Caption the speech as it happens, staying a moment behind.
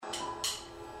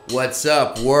What's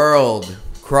up, world?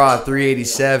 Craw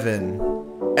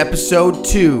 387, episode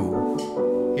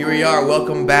 2. Here we are,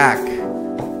 welcome back.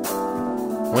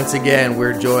 Once again,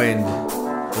 we're joined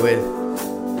with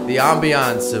the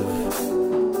ambiance of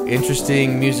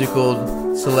interesting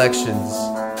musical selections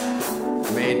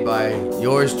made by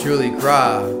yours truly,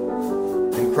 Craw,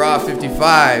 and Craw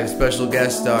 55, special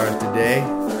guest stars today.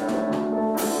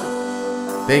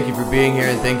 Thank you for being here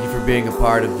and thank you for being a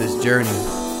part of this journey.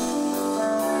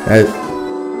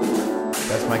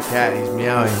 That's my cat, he's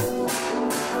meowing.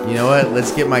 You know what?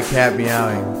 Let's get my cat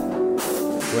meowing.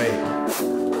 Wait.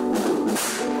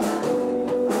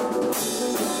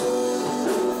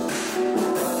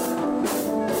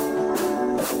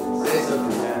 Say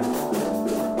something, man.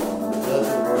 Tell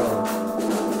the world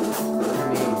what you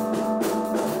need.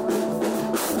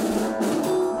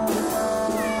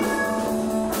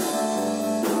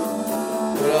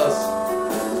 What else?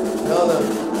 Tell them.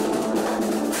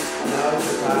 Now is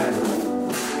the time.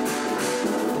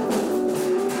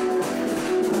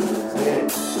 Say it.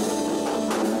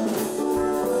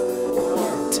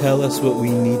 Tell us what we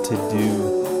need to do.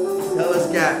 Tell us,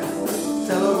 cat.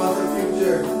 Tell them about the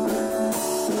future.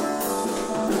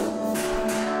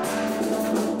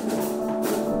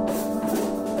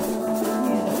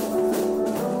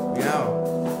 Meow.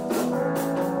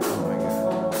 Oh my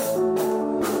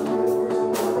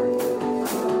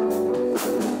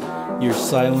god. Your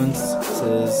silence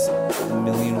says a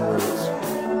million words.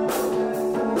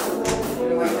 You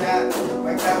know, my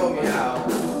cat will meow.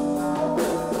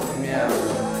 Meow.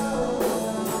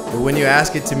 But when you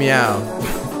ask it to meow,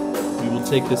 We will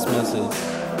take this message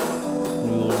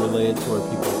and we will relay it to our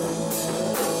people.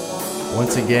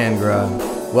 once again, Gra,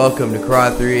 welcome to Craw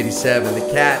 387. The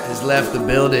cat has left the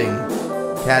building.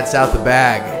 Cat's out the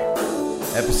bag.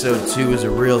 Episode 2 is a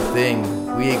real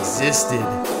thing. We existed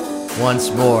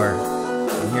once more.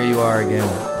 And here you are again,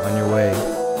 on your way.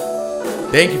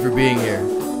 Thank you for being here.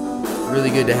 Really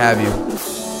good to have you.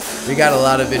 We got a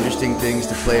lot of interesting things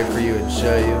to play for you and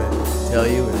show you and tell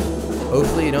you, and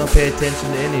hopefully you don't pay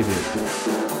attention to any of it.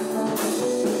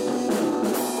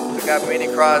 We got many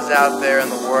Craws out there in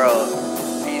the world.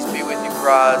 Peace be with you,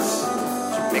 Craws.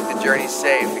 Make the journey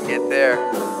safe and get there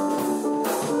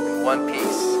in one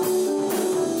piece.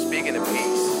 Speaking of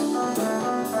peace,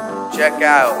 check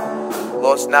out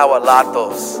Los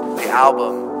Nahualatos, the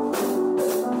album.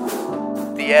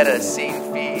 Theater Scene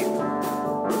Feed.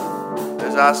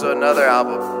 There's also another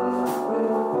album.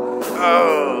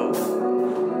 Oh.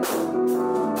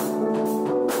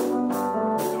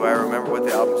 Do I remember what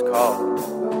the album's called?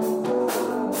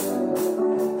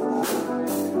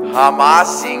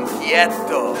 Jamás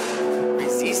inquieto,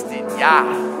 resisten ya.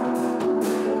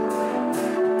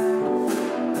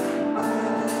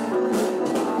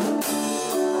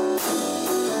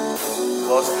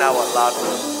 Los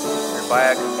Nahualatos. You're by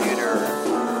a computer,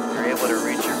 you're able to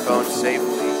reach your phone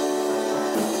safely.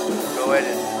 Go ahead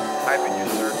and type in your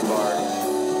search bar.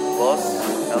 Los,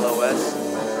 L-O-S,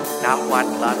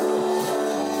 Nahuatlatos.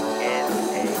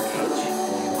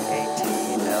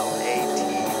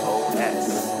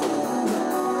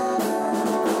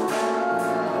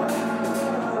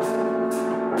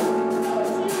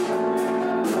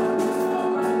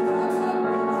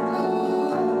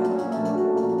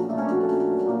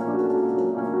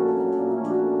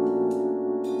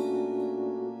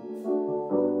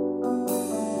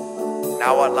 Nahuatlatos.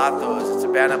 Nahuatlatos. It's a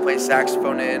band I play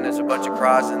saxophone in. There's a bunch of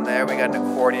Craws in there. We got an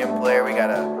accordion player. We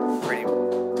got a pretty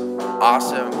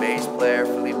awesome bass player,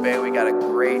 Felipe. We got a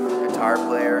great guitar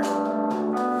player.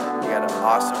 We got an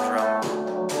awesome drum.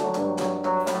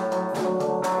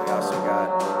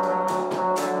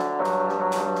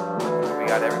 We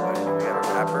got everybody. We got a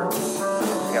rapper.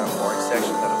 We got a horn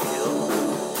section that'll kill.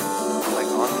 Like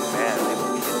on command, they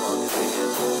will kill on this video.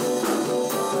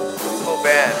 This whole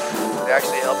band, they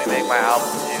actually helped me make my album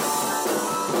too.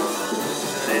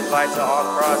 And an invite to all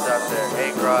Craws out there.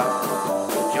 Hey Craw,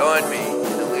 join me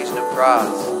in the Legion of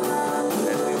Craws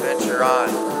as we venture on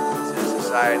to the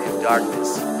society of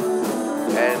darkness.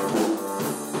 And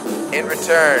in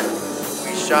return,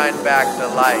 we shine back the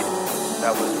light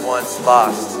that was once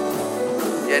lost,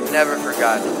 yet never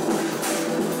forgotten.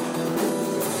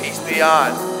 Peace be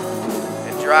on,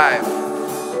 and drive.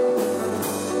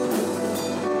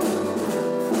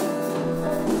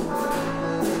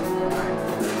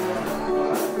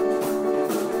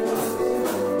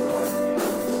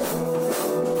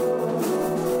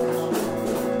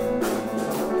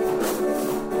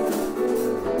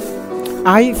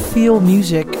 I feel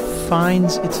music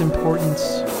finds its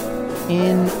importance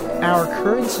in our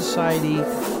current society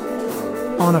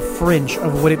on a fringe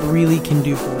of what it really can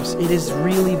do for us. It is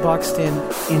really boxed in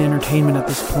entertainment at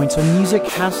this point. So music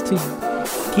has to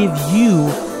give you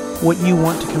what you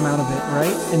want to come out of it,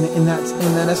 right? And in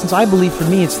that essence, I believe for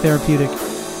me it's therapeutic.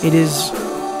 It is,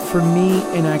 for me,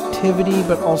 an activity,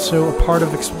 but also a part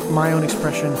of my own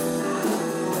expression.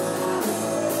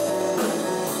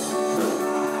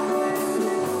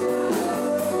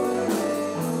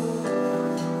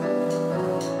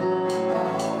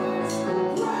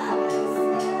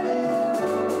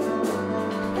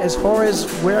 As far as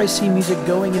where I see music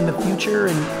going in the future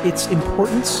and its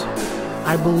importance,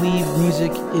 I believe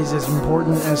music is as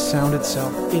important as sound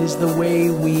itself. It is the way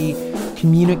we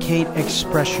communicate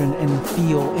expression and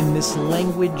feel in this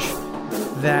language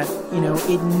that,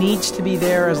 it needs to be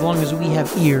there as long as we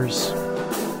have ears.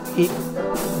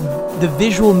 The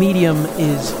visual medium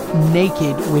is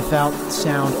naked without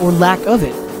sound or lack of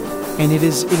it. And it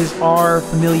is our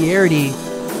familiarity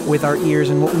with our ears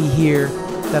and what we hear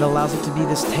that allows it to be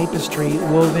this tapestry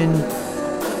woven.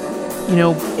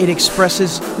 It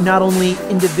expresses not only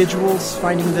individuals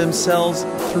finding themselves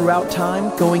throughout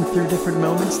time, going through different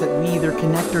moments that we either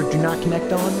connect or do not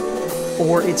connect on,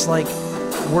 or it's like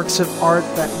works of art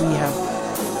that we have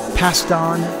passed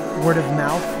on word of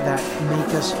mouth that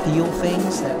make us feel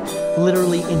things, that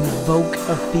literally invoke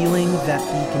a feeling that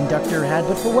the conductor had.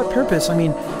 But for what purpose? I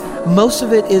mean, most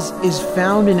of it is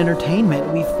found in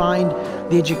entertainment. We find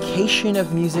the education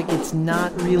of music, it's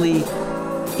not really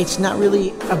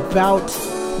about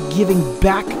giving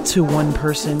back to one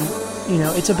person.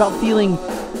 It's about feeling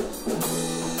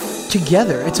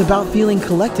together. It's about feeling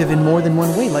collective in more than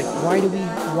one way. Like, why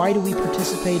do we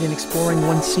participate in exploring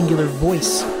one singular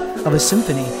voice of a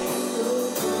symphony?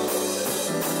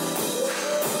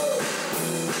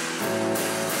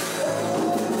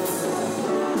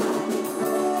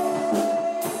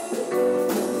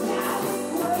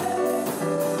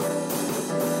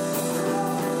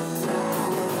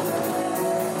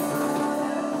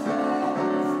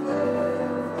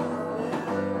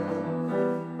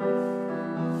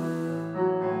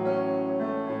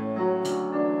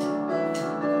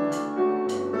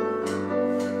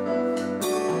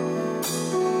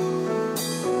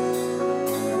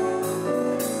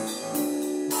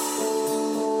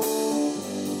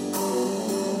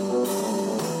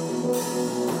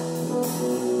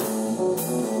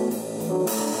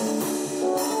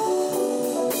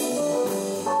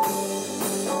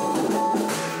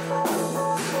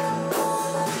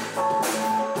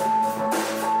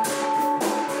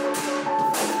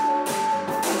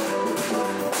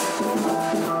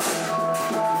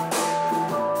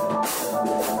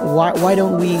 Why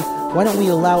don't we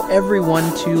allow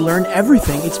everyone to learn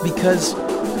everything? It's because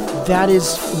that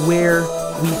is where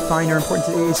we find our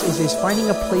importance. Is finding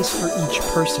a place for each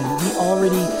person. We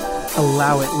already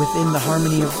allow it within the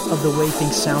harmony of the way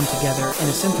things sound together in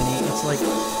a symphony. It's like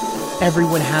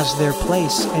everyone has their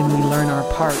place and we learn our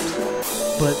part.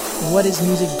 But what is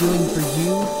music doing for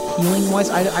you, healing-wise?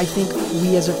 I think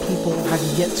we as a people have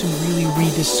yet to really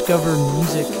rediscover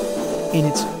music in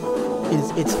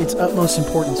its utmost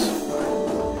importance.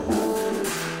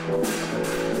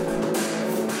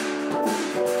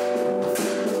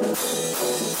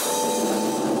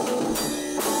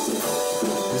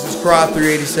 This is Craw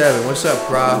 387. What's up,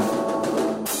 Craw?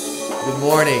 Good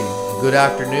morning, good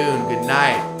afternoon, good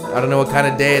night. I don't know what kind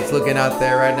of day it's looking out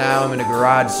there right now. I'm in a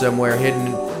garage somewhere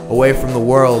hidden away from the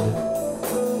world.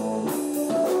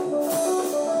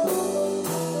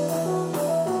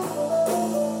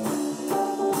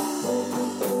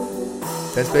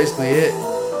 That's basically it.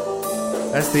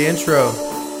 That's the intro.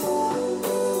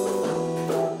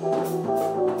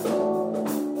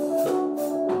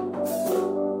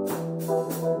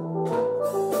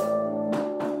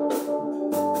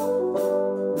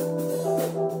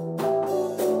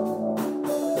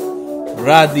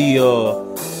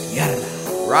 Radio Tierra.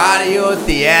 Radio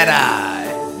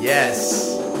Tierra.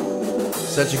 Yes.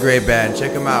 Such a great band.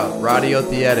 Check them out. Radio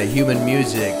Tierra. Human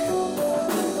music.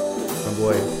 My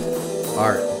boy.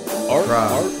 Art.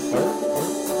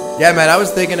 Yeah, man, I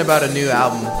was thinking about a new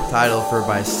album title for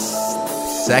my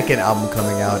second album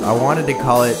coming out. I wanted to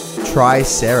call it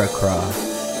Triceracraw.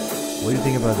 What do you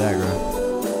think about that, bro?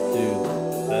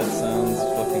 Dude, that sounds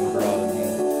fucking broad to me.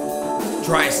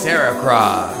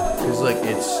 Triceracraw. Because, look,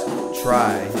 it's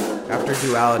tri. After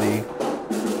duality,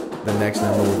 the next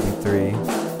number would be 3.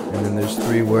 And then there's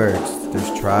 3 words.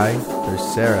 There's tri,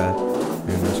 there's Sarah,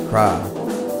 and there's cra.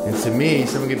 And to me,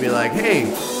 someone could be like, hey,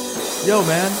 yo,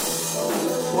 man,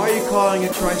 why are you calling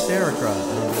it Triceracraw?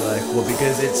 And I'd be like, well,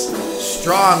 because it's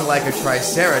strong like a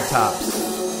Triceratops.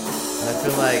 And I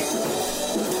feel like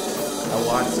I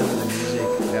want some of the music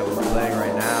that we're playing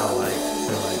right now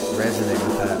resonate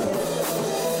with that,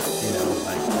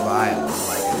 like vibe,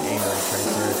 like an angry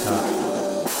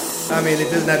triceratops. I mean, it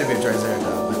doesn't have to be a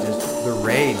triceratops, but just the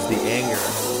rage, the anger.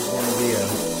 It's gonna be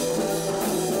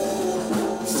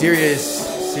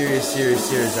a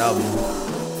serious album.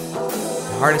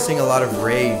 Harnessing a lot of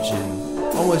rage and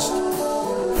almost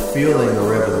feeling the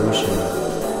revolution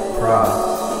of prog.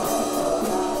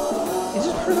 It's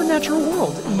just part of our natural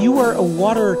world. You are a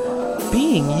water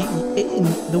being.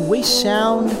 The way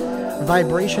sound,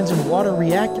 vibrations, and water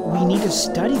react, we need to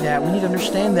study that. We need to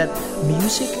understand that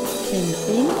music can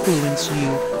influence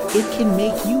you. It can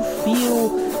make you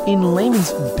feel, in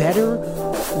layman's, better,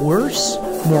 worse,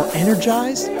 more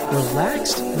energized,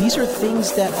 relaxed. These are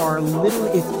things that are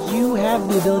literally, if you have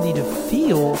the ability to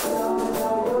feel,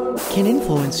 can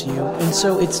influence you. And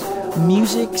so it's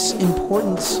music's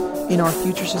importance in our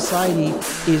future society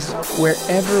is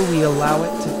wherever we allow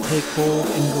it to take hold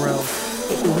and grow.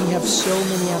 We have so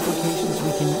many applications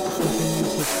we can continue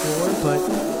to explore, but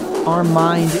our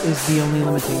mind is the only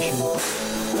limitation.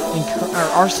 And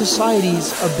our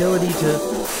society's ability to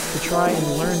try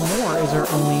and learn more is our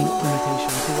only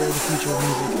limitation to where the future of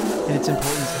music and its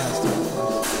importance has to be for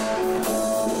us.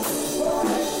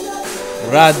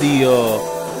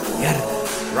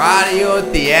 Radio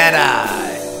Theater.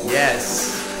 Yes.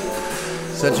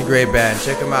 Such a great band.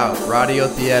 Check them out. Radio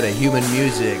Theater, Human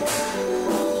Music.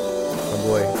 My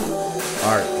boy,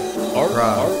 Art.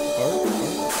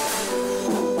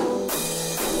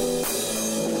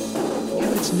 Yeah,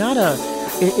 but it's not a.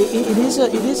 It is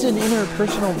an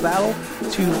interpersonal battle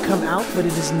to come out, but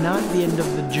it is not the end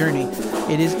of the journey.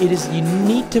 It is. You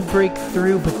need to break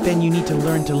through, but then you need to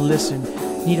learn to listen.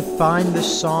 You need to find the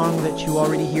song that you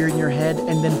already hear in your head,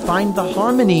 and then find the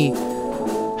harmony.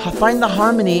 Find the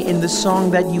harmony in the song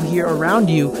that you hear around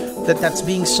you, that's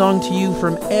being sung to you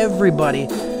from everybody.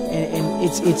 And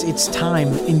it's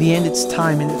time. In the end, it's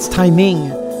time, and it's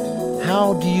timing.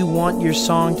 How do you want your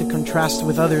song to contrast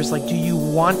with others? Like, do you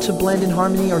want to blend in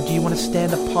harmony, or do you want to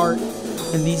stand apart?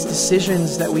 And these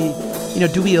decisions that we,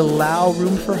 do we allow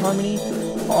room for harmony?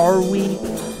 Are we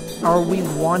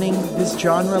wanting this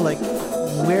genre? Like,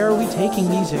 where are we taking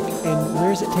music, and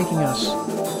where is it taking us?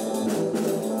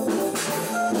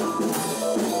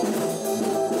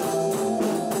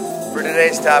 For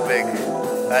today's topic,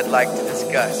 I'd like to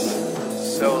discuss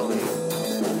solely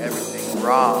everything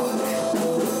wrong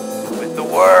with the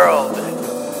world.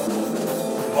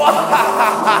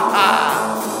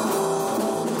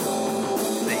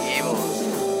 The evils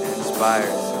it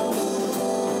inspires,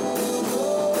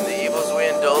 and the evils we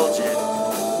indulge in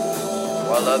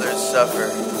while others suffer.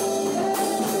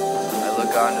 I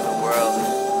look onto the world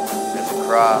as a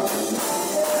crop,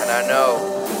 and I know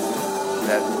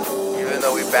that even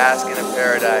though we bask in a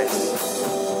paradise,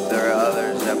 there are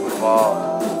others that will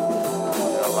fall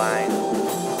in a line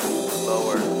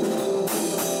lower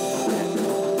and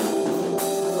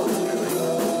ultimately,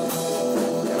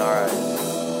 in our eyes,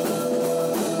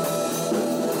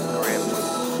 grim.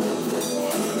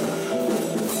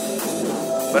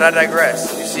 But I digress.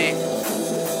 You see,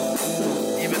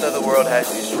 even though the world has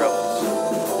these troubles,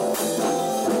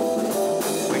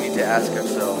 we need to ask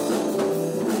ourselves,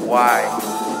 why?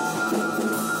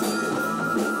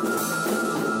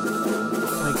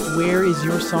 Where is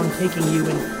your song taking you,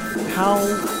 and how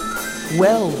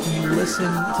well do you listen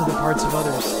to the parts of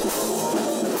others?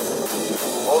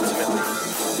 Ultimately,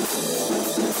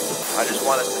 I just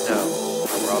want us to know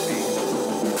that we're all being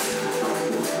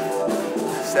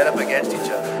set up against each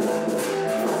other. I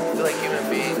feel like human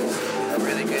beings are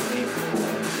really good people.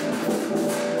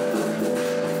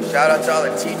 Shout out to all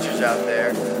the teachers out there,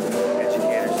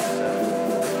 educators and stuff.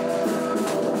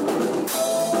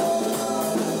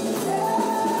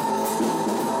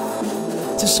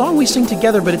 It's a song we sing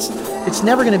together, but it's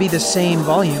never going to be the same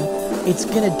volume. It's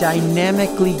going to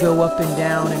dynamically go up and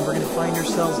down, and we're going to find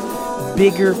ourselves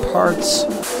bigger parts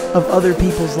of other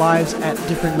people's lives at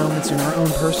different moments in our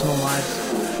own personal lives,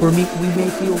 where we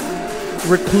may feel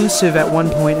reclusive at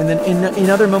one point, and then in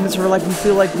other moments where we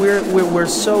feel like we're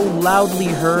so loudly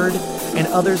heard, and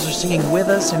others are singing with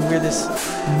us, and we're this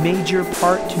major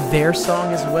part to their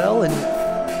song as well. And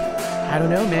I don't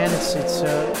know, man. It's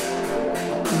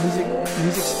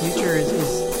music's future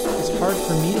is hard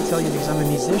for me to tell you because I'm a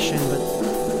musician, but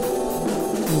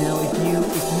if you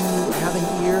have an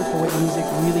ear for what music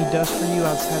really does for you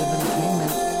outside of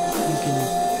entertainment, you can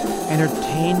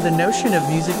entertain the notion of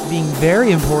music being very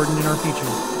important in our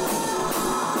future.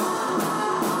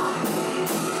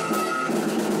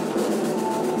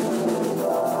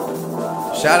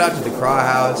 Shout out to the Craw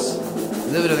House.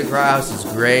 Living in the Craw House is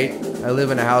great. I live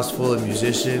in a house full of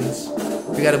musicians.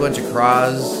 We got a bunch of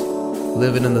craws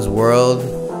living in this world.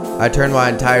 I turned my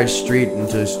entire street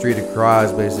into a street of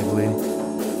craws, basically.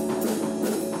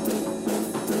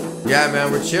 Yeah,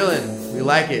 man, we're chilling. We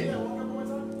like it.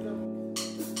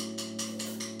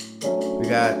 We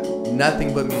got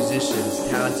nothing but musicians,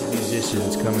 talented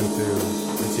musicians coming through.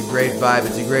 It's a great vibe.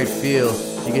 It's a great feel.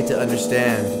 You get to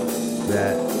understand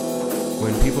that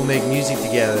when people make music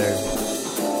together,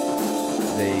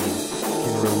 they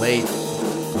can relate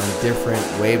on different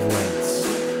wavelengths.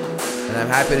 And I'm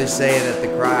happy to say that the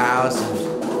Cry House is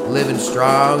living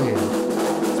strong and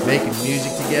making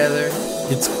music together.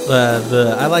 It's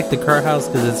I like the Car House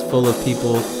because it's full of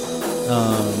people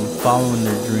following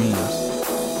their dreams.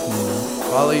 You know?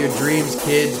 Follow your dreams,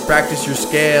 kids. Practice your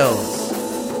scales.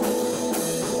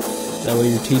 That way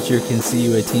your teacher can see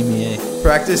you at Team EA.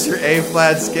 Practice your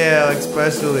A-flat scale,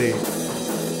 especially.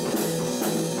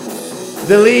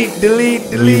 Delete.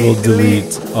 We will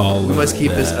delete all. We must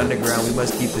keep that. this underground. We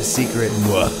must keep this secret.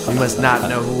 We must not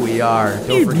know who we are.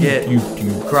 Don't forget.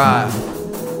 Cry.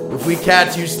 If we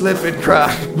catch you slipping,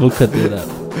 cry. We'll cut that out.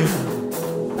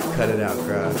 Cut it out,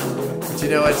 cry. But you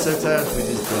know what? Sometimes we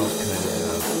just don't cut it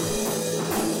out.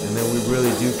 And then we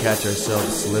really do catch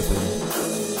ourselves slipping.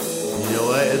 You know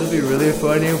what? It'll be really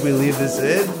funny if we leave this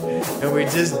in and we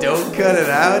just don't cut it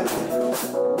out.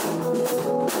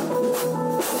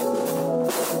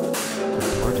 The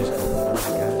door just opened. Oh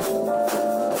my gosh.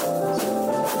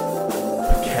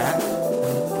 A cat?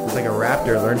 It's like a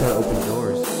raptor learned how to open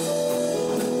doors.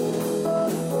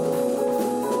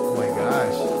 Oh my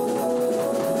gosh.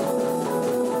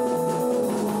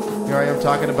 Here I am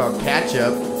talking about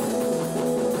ketchup.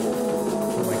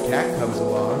 When my cat comes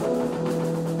along.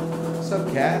 What's up,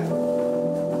 cat? You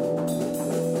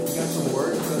got some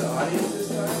words for the audience this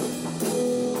time?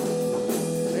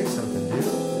 Say something, dude.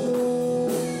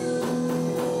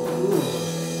 Ooh.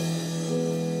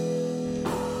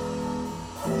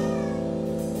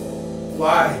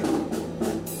 Why?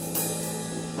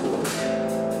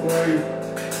 Where are you?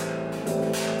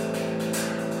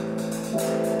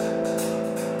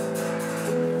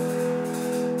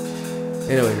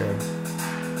 Anyway, guys.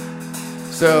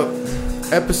 So,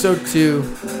 Episode 2,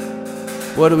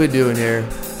 what are we doing here?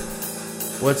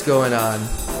 What's going on?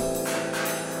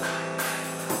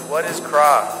 What is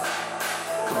Craw?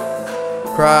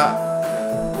 Craw,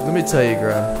 let me tell you,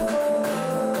 Craw.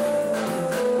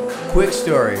 Quick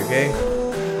story, okay?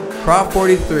 Craw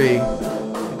 43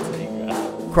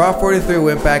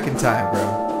 went back in time,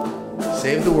 bro.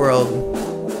 Saved the world,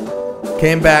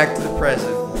 came back to the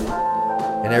present,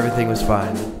 and everything was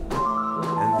fine.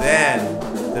 And then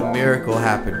the miracle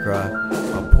happened, Craw.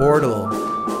 A portal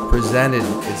presented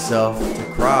itself to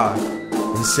Craw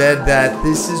and said that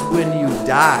this is when you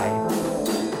die.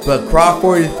 But Craw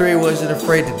 43 wasn't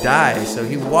afraid to die, so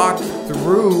he walked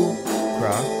through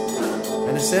Craw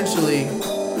and essentially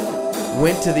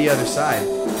went to the other side.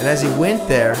 And as he went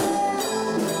there,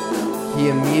 he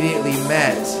immediately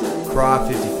met Craw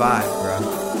 55, Craw.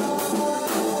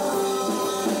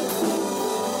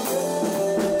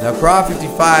 Now, Craw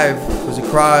 55 was a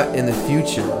Craw in the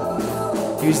future.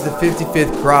 He was the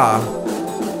 55th Craw,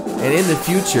 and in the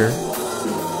future,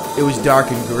 it was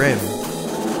dark and grim.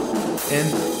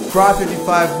 And Craw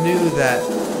 55 knew that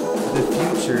the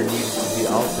future needed to be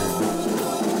altered.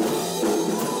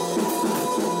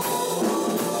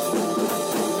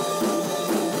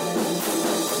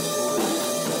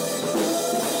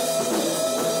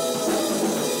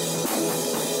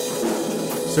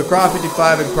 So Craw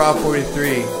 55 and Craw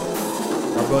 43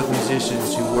 are both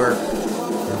musicians who work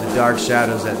in the dark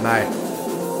shadows at night.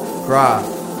 Craw,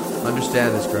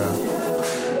 understand this, Craw.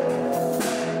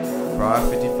 Craw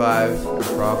 55 and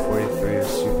Craw 43 are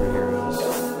superheroes.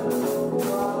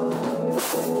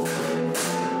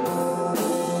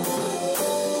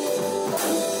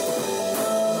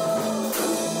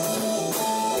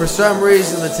 For some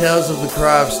reason, the tales of the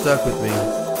Craw have stuck with me.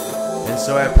 And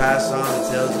so I pass on the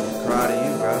tales of the Craw to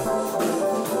you, bro.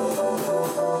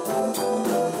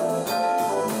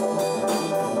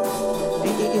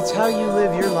 It's how you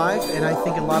live your life, and I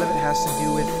think a lot of it has to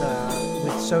do with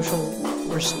social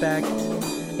respect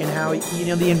and how, you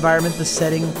know, the environment, the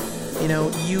setting. You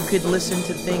know, you could listen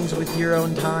to things with your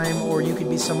own time, or you could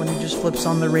be someone who just flips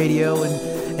on the radio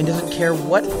and doesn't care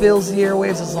what fills the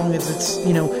airwaves as long as it's,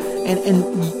 you know, and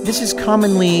this is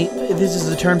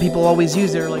the term people always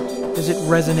use. They're like, does it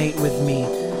resonate with me?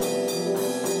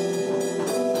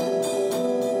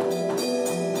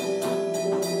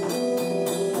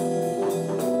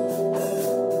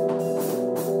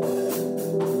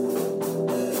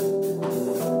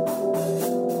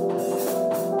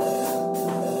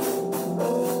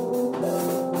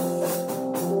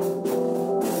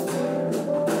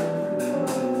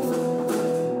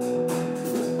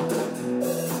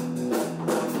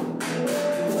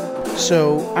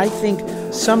 So I think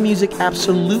some music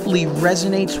absolutely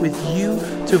resonates with you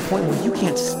to a point where you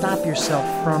can't stop yourself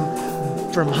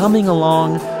from humming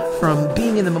along, from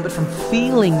being in the moment, from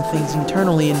feeling things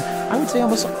internally, and I would say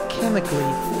almost chemically.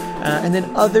 And then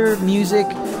other music,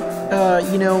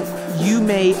 you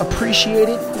may appreciate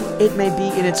it. It may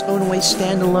be in its own way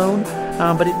standalone,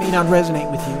 but it may not resonate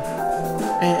with you.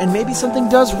 And maybe something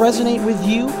does resonate with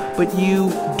you, but you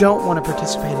don't want to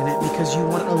participate in it because you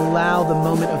want to allow the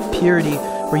moment of purity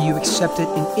where you accept it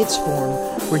in its form,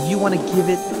 where you want to give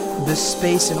it the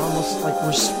space and almost like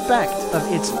respect of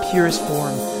its purest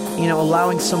form.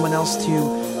 Allowing someone else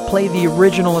to play the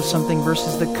original of something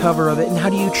versus the cover of it. And how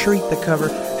do you treat the cover?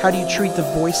 How do you treat the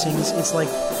voicings? It's like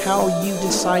how you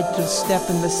decide to step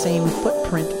in the same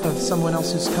footprint of someone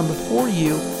else who's come before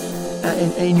you,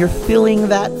 and you're filling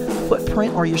that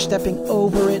footprint, or you're stepping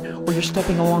over it, or you're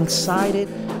stepping alongside it.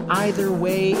 Either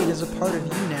way, it is a part of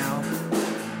you now.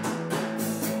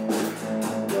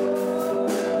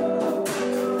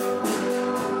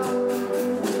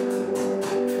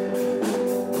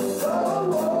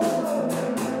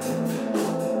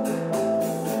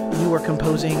 You are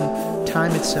composing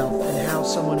time itself and how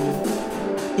someone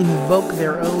would invoke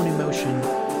their own emotion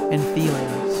and feeling.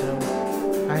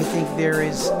 So I think there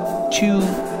is two,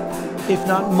 if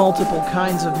not multiple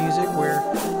kinds of music where,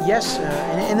 yes,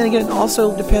 and then again, it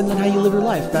also depends on how you live your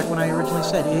life. Back when I originally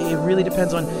said, it really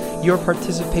depends on your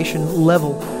participation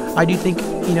level. I do think,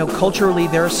 culturally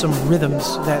there are some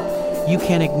rhythms that you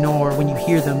can't ignore when you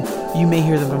hear them. You may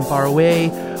hear them from far away,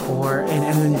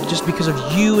 and just because of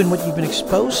you and what you've been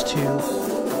exposed to,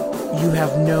 you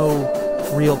have no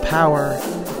real power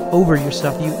over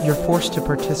yourself. You're forced to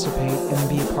participate and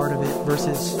be a part of it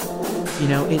versus,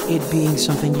 it being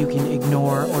something you can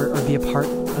ignore or be a part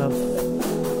of.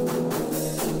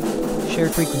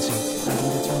 Shared frequency. I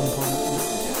think that's really important.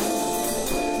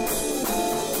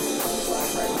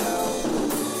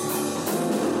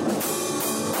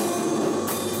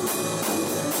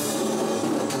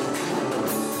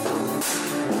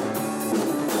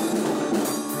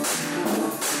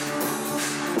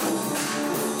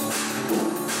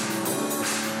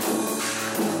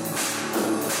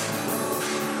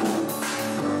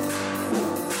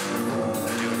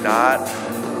 Do not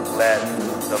let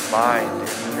the mind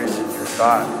imprison your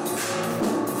thought.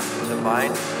 The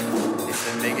mind is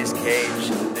the biggest cage,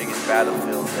 the biggest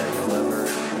battlefield that you'll ever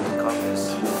encompass.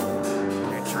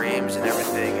 Your dreams and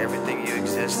everything you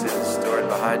exist in is stored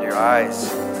behind your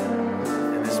eyes.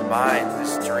 And this mind,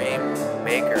 this dream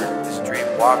maker, this dream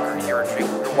walker, you're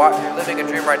living a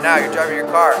dream right now. You're driving your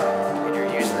car, and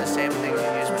you're using the same things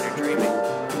you use when you're dreaming.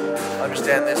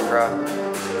 Understand this, bro.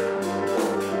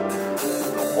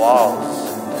 The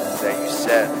walls that you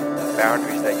set, the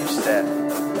boundaries that you set,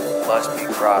 must be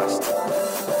crossed.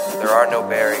 There are no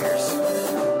barriers.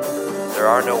 There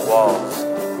are no walls.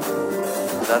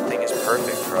 Nothing is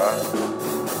perfect, bruh.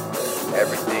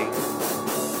 Everything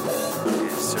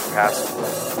is surpassable.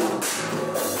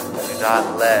 Do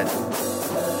not let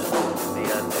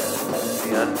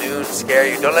the unknown scare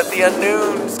you. Don't let the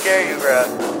unknown scare you, bruh.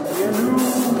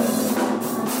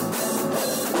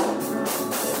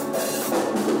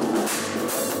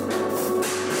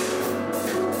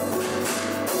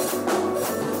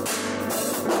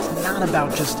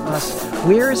 About just us.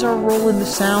 Where is our role in the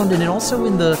sound and also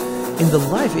in the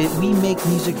life? We make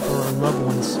music for our loved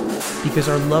ones because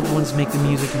our loved ones make the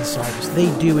music inside us. They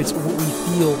do. It's what we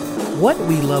feel, what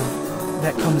we love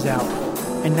that comes out,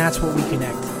 and that's what we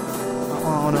connect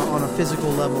on a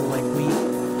physical level. Like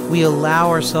we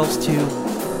allow ourselves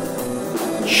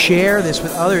to share this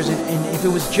with others. And if it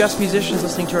was just musicians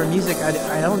listening to our music,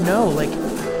 I don't know. Like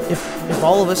if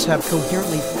all of us have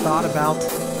coherently thought about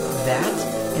that.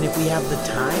 And if we have the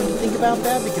time to think about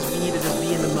that, because we need to just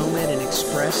be in the moment and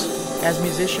express as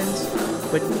musicians,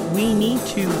 but we need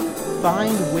to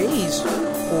find ways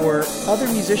for other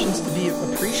musicians to be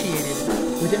appreciated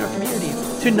within our community,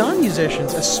 to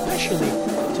non-musicians especially,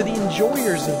 to the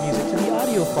enjoyers of music, to the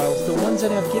audiophiles, the ones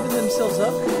that have given themselves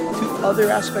up to other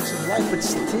aspects of life, but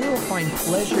still find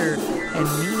pleasure and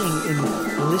meaning in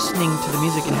listening to the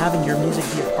music and having your music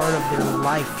be a part of their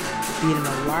life. Be it in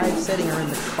a live setting or in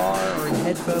the car or in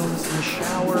headphones, in the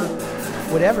shower,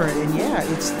 whatever. And yeah,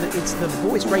 it's the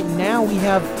voice. Right now we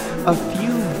have a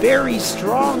few very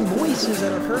strong voices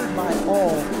that are heard by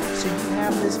all. So you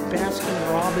have this Baskin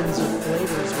Robbins of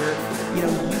flavors where,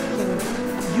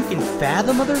 you can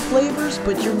fathom other flavors,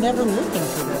 but you're never looking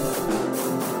for them.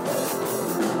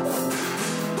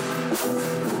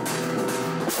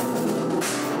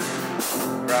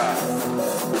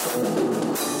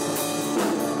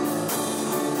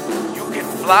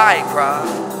 Fly, bruh.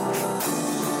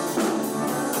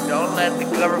 Don't let the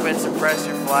government suppress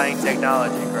your flying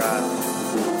technology, Grodd.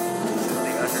 This is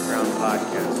the Underground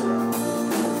Podcast, Grodd.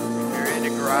 If you're in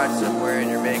a garage somewhere and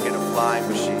you're making a flying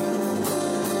machine,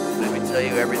 let me tell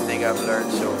you everything I've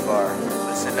learned so far.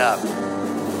 Listen up.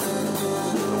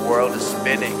 The world is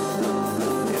spinning.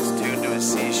 It's tuned to a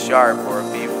C sharp or a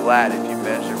B flat if you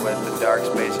measure what the dark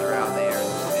space around the Earth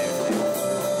is due to.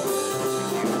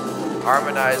 If you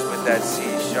harmonize with that C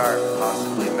sharp,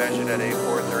 possibly measured at a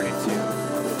 432,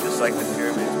 just like the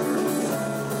pyramids were.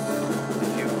 If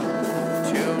you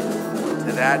tune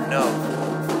to that note,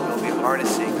 you'll be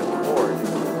harnessing a chord,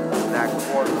 and that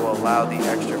chord will allow the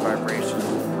extra vibrations to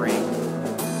ring.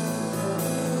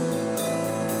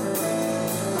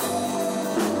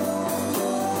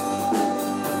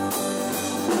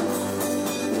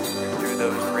 And through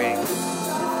those rings,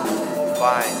 you'll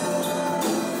find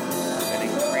an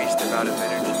increased amount of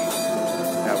energy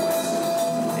that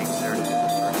was exerted in the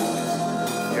first place.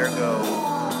 Ergo,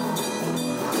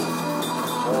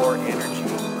 more energy than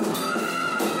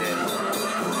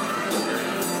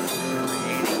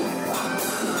creating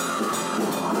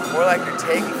energy. More like you're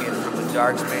taking it from the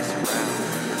dark space around.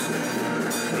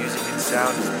 Music and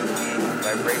sound is the key.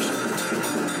 Vibration is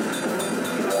tuning.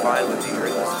 You define what the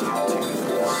earth is tuned to.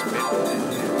 Spin with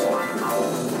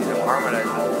it. You to harmonize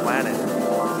with the planet.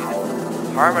 You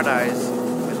to harmonize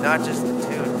with not just the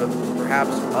tune, but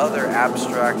perhaps other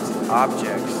abstract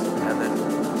objects, and then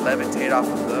levitate off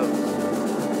of those.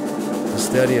 The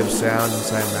study of sound and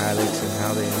cymatics and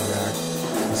how they interact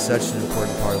is such an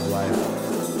important part of life.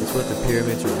 It's what the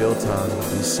pyramids are built on,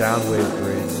 these sound wave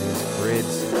grids, these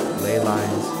grids, ley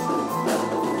lines,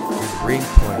 these ring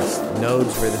points,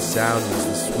 nodes where the sound is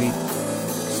the sweet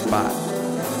spot.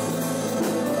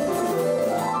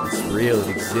 It's real, it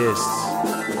exists.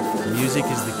 Music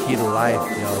is the key to life,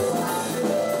 yo.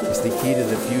 It's the key to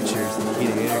the future. It's the key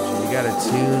to energy. You gotta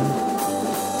tune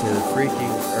to the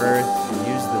freaking earth.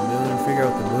 Use the moon. Figure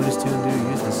out what the moon is tuned to.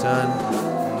 Use the sun.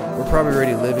 We're probably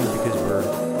already living because we're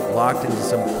locked into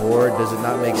some cord. Does it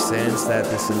not make sense that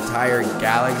this entire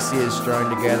galaxy is strung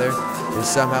together and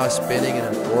somehow spinning in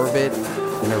an orbit,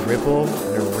 in a ripple,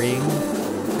 in a ring,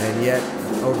 and yet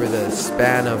over the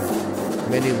span of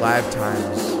many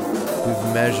lifetimes, we've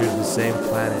measured the same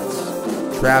planets,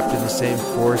 trapped in the same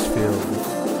force field.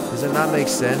 Does it not make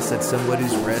sense that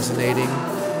somebody's resonating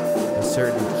a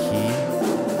certain key?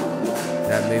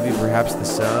 That maybe perhaps the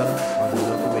sun or the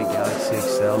Milky Way galaxy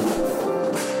itself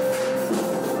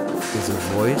is a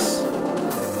voice, a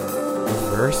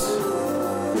verse?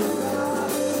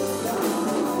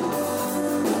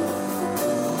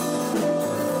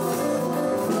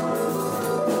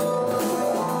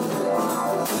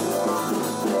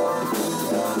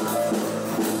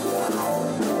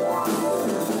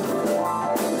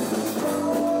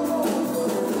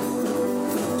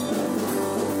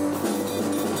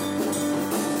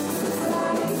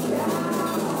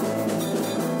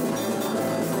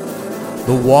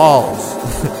 The walls.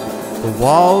 The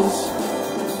walls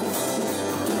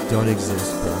don't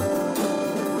exist, bro.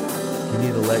 You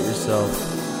need to let yourself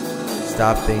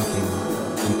stop thinking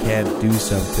you can't do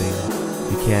something.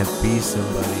 You can't be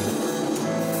somebody.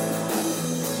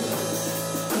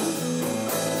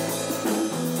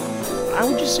 I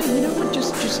would just say, you know what,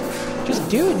 just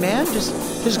do it, man.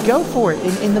 Just go for it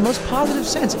in the most positive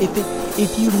sense.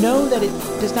 If you know that it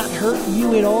does not hurt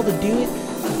you at all to do it,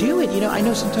 do it. You know, I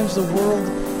know sometimes the world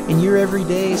in your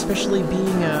everyday, especially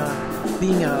being a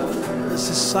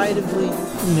societally,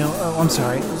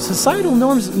 societal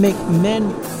norms make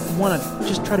men want to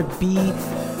just try to be,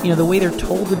 the way they're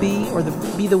told to be, or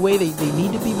be the way they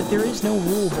need to be. But there is no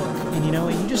rule book, and you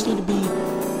just need to be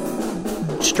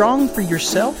strong for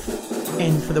yourself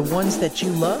and for the ones that you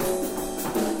love,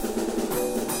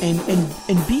 and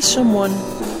be someone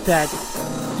that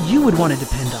you would want to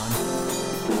depend on.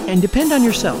 And depend on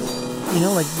yourself,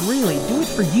 really do it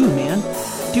for you, man.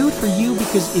 Do it for you,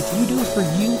 because if you do it for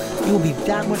you, you will be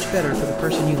that much better for the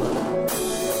person you love.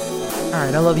 All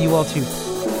right, I love you all too.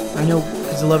 I know,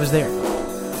 because the love is there.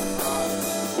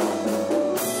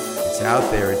 It's out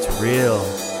there. It's real.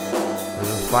 There's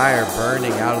a fire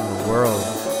burning out in the world.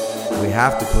 We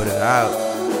have to put it out.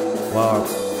 While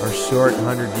our short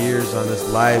 100 years on this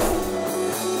life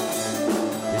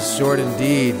is short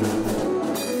indeed,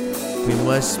 we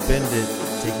must spend it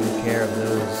taking care of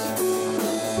those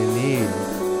in need.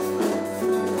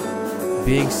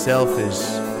 Being selfish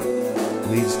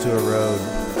leads to a road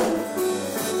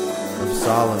of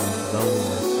solemn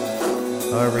loneliness.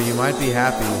 However, you might be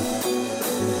happy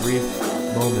in brief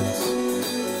moments.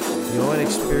 You won't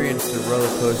experience the roller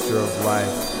coaster of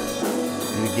life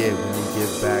you get when you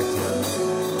give back to others.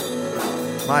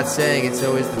 I'm not saying it's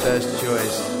always the best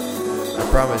choice. I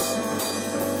promise.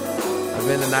 I've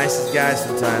been the nicest guy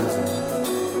sometimes. And I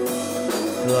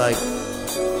feel like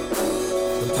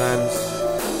sometimes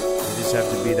you just have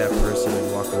to be that person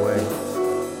and walk away.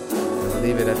 And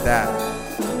leave it at that.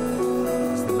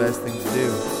 It's the best thing to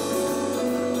do.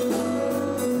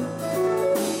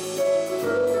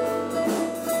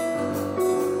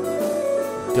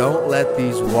 Don't let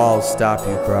these walls stop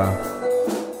you, bro.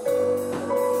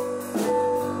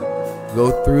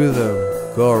 Go through them.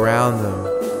 Go around them.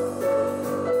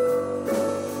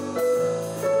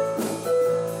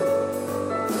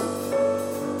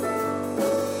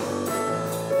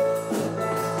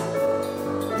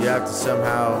 You have to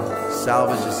somehow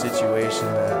salvage a situation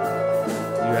that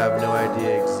you have no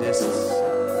idea exists.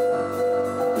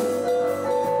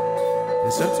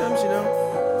 And sometimes,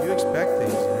 you expect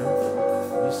things,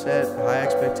 You set high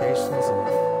expectations, and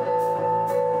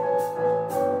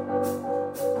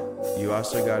you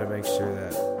also got to make sure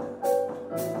that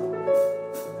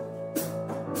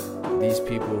these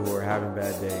people who are having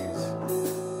bad days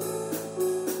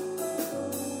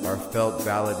are felt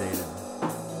validated,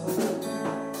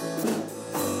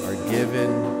 are given,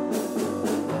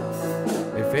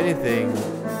 if anything,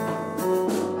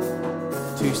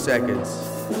 2 seconds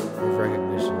of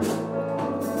recognition.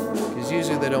 Because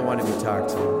usually they don't want to be talked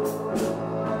to.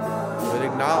 But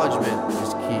acknowledgement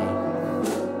is key.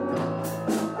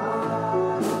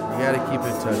 You gotta keep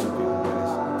in touch with people,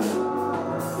 guys.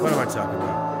 What am I talking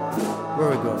about? Where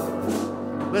are we going with this?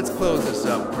 Let's close this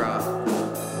up, Croc.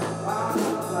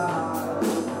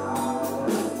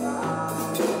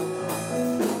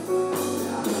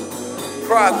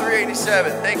 Croc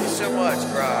 387, thank you so much,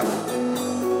 Croc.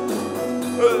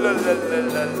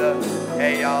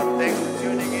 Hey y'all, thanks for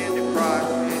tuning in to Croc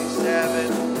 387.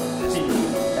 This is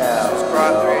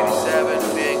Croc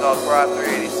 387, being all Croc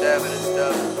 387 and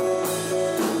stuff.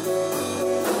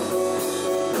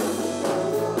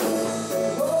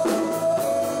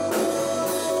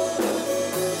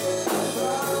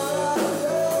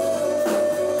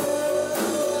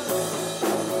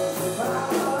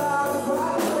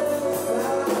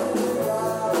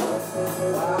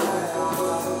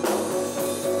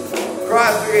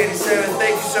 Croc 387,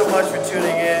 thank you so much for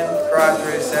tuning in. Croc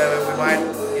 387, we might,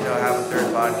 have a third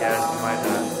podcast, we might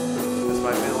not. This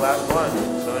might be the last one.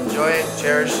 So enjoy it,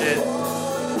 cherish it.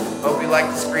 Hope you like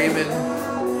the screaming. And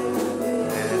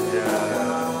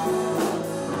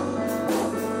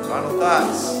final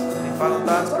thoughts. Any final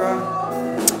thoughts, Croc?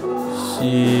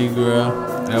 Shigra,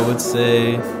 I would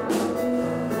say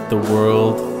the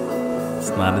world is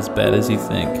not as bad as you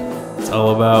think. It's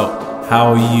all about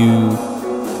how you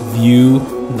view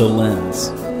the lens.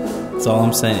 That's all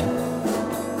I'm saying.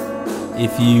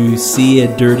 If you see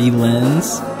a dirty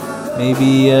lens,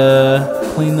 maybe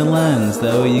clean the lens.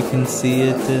 That way you can see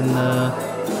it in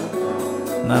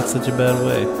not such a bad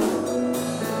way.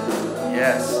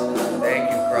 Yes. Thank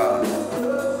you, Croc.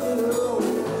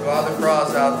 To all the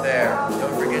Crocs out there,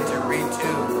 don't forget to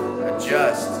retune,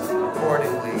 adjust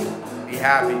accordingly. Be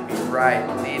happy, be bright,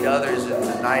 lead others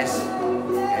into nice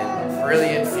and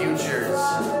brilliant futures.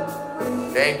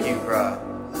 Thank you, Croc.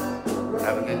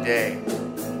 Have a good day.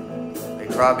 May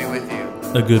Croc be with you.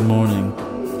 A good morning.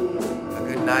 A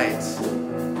good night.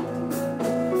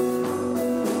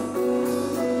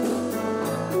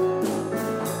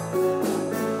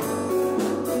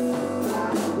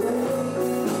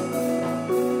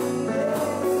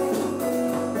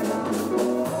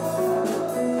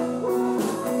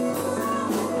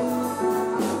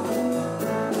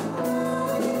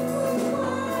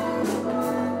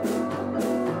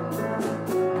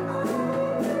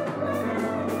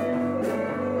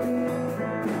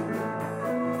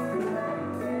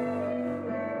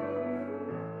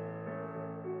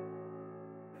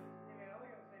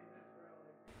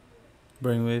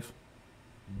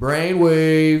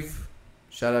 Brainwave.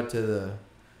 Shout out to the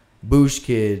Boosh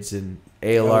kids and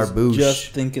ALR Boosh.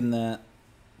 Just thinking that.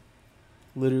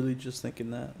 Literally just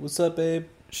thinking that. What's up, babe?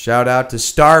 Shout out to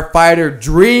Starfighter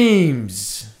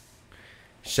Dreams.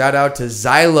 Shout out to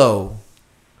Xylo.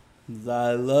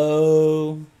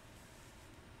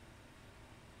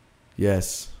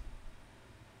 Yes.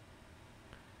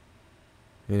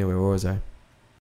 Anyway, where was I?